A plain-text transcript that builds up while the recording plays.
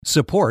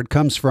Support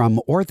comes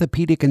from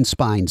Orthopedic and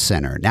Spine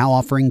Center, now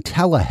offering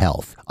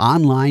telehealth,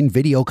 online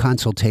video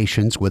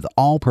consultations with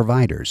all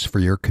providers for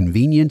your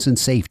convenience and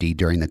safety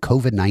during the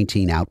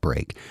COVID-19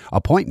 outbreak.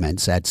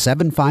 Appointments at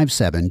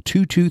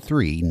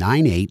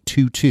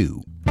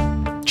 757-223-9822.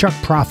 Chuck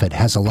Prophet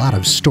has a lot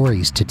of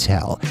stories to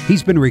tell.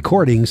 He's been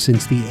recording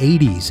since the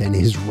 80s, and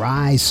his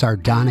wry,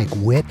 sardonic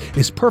wit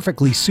is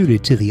perfectly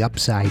suited to the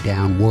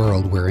upside-down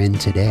world we're in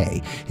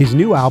today. His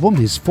new album,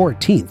 his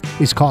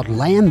 14th, is called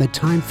Land That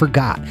Time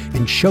Forgot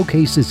and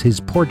showcases his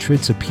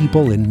portraits of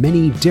people in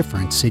many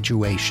different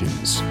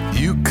situations.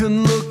 You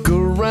can look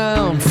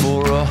around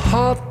for a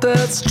heart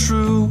that's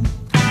true.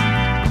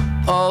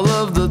 All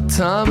of the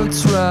time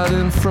it's right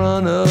in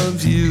front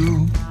of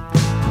you.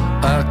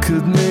 I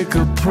could make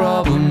a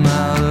problem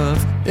out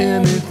of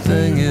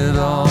anything at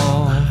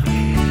all.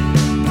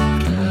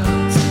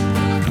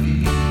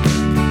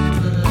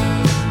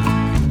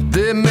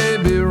 They may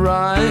be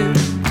right,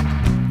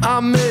 I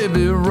may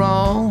be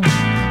wrong.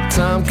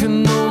 Time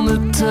can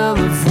only tell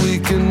if we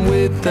can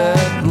wait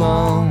that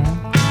long.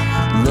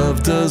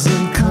 Love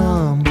doesn't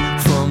come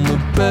from the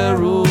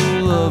barrel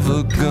of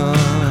a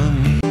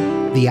gun.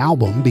 The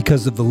album,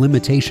 because of the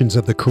limitations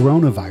of the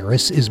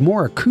coronavirus, is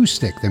more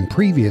acoustic than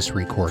previous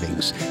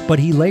recordings, but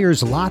he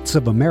layers lots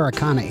of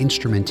Americana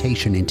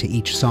instrumentation into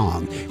each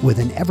song, with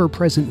an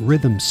ever-present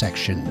rhythm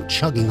section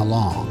chugging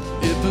along.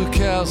 If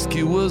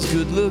Bukowski was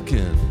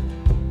good-looking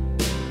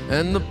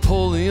and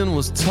Napoleon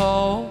was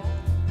tall,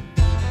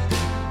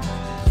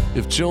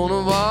 if Joan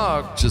of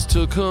Arc just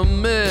took her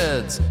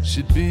meds,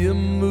 she'd be a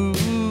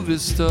movie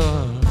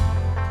star.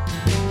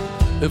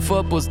 If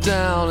up was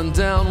down and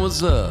down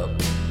was up,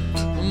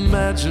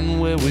 imagine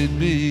where we'd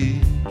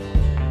be.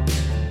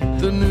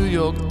 The New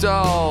York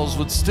Dolls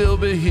would still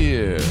be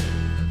here.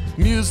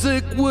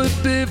 Music would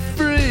be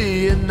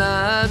free and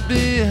I'd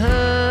be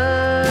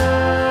high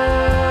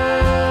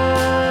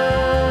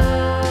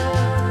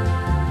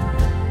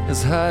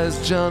as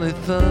Johnny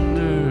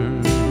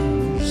Thunders.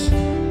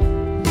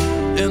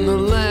 In the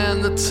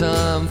land that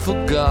time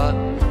forgot,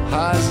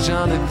 high as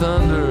Johnny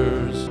Thunders.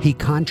 He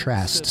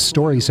contrasts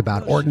stories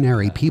about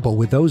ordinary people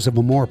with those of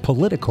a more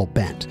political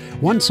bent.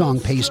 One song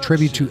pays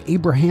tribute to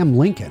Abraham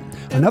Lincoln.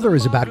 Another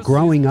is about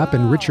growing up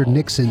in Richard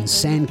Nixon's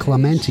San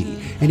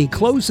Clemente. And he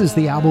closes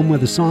the album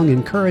with a song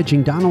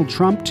encouraging Donald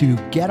Trump to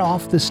get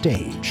off the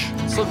stage.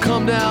 So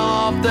come down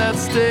off that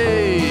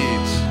stage.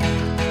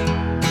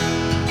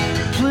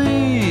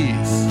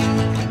 Please,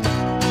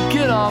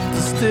 get off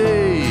the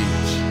stage.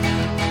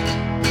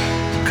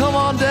 Come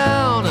on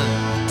down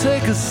and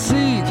take a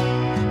seat.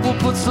 We'll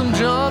put some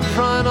John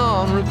Prine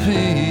on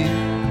repeat.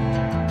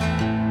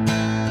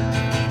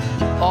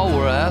 All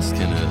we're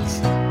asking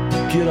is,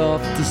 get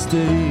off the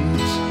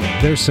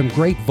stage. There's some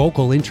great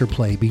vocal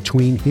interplay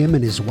between him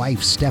and his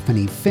wife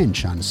Stephanie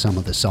Finch on some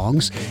of the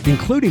songs,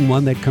 including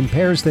one that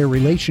compares their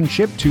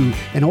relationship to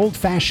an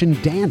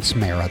old-fashioned dance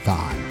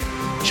marathon.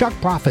 Chuck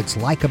Prophet's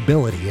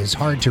likability is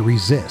hard to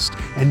resist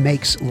and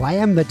makes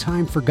Land That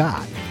Time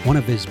Forgot one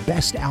of his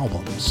best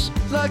albums.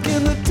 Like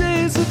in the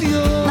days of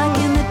yore. Like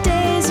in the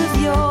days of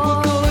yore.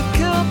 We're gonna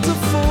count to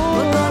four.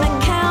 We're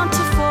gonna count to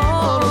four.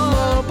 On a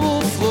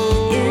marble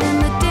floor. In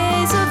the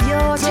days of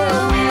yore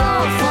till we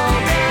all fall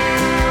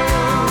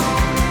down.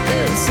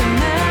 It's a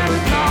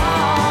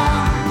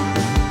marathon.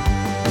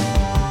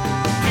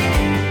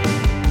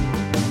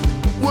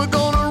 We're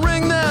gonna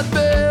ring that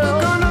bell.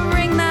 We're gonna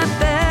ring that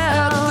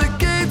bell. At the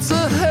gates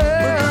of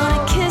hell. We're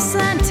gonna kiss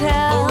and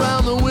tell.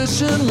 Around the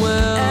wishing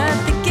well.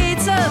 At the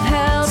gates of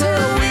hell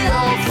till we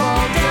all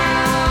fall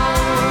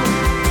down.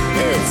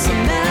 It's a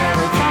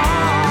marathon.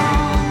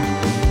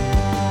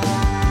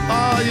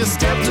 Oh, you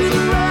step to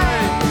the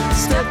right,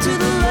 step to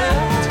the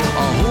left.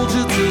 I'll hold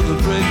you till the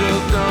break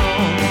of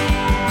dawn.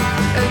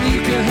 And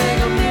you can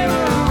hang a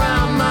mirror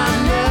around my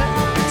neck,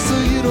 so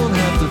you don't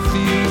have to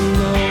feel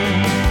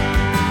alone.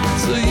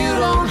 So you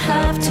don't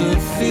have to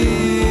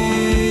feel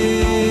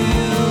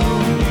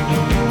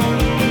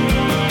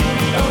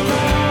alone.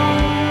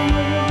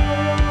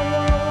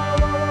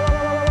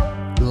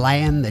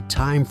 Land That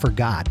Time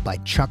Forgot by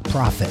Chuck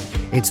Prophet.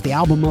 It's the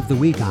album of the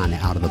week on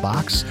Out of the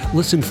Box.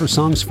 Listen for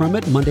songs from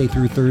it Monday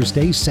through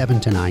Thursday, 7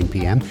 to 9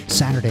 p.m.,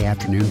 Saturday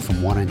afternoon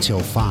from 1 until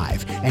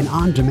 5, and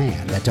on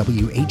demand at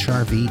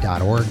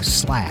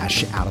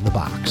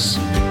whrv.org/outofthebox.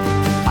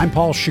 I'm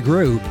Paul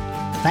Chagru.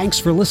 Thanks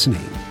for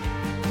listening.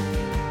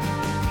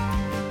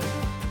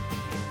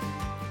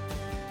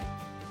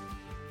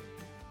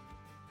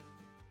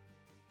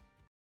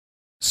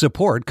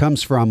 Support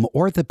comes from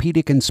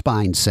Orthopedic and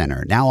Spine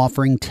Center, now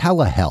offering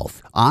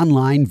telehealth,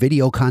 online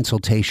video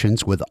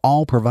consultations with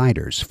all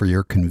providers for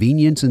your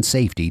convenience and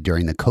safety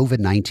during the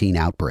COVID-19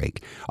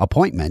 outbreak.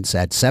 Appointments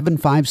at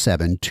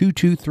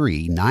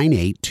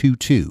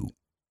 757-223-9822.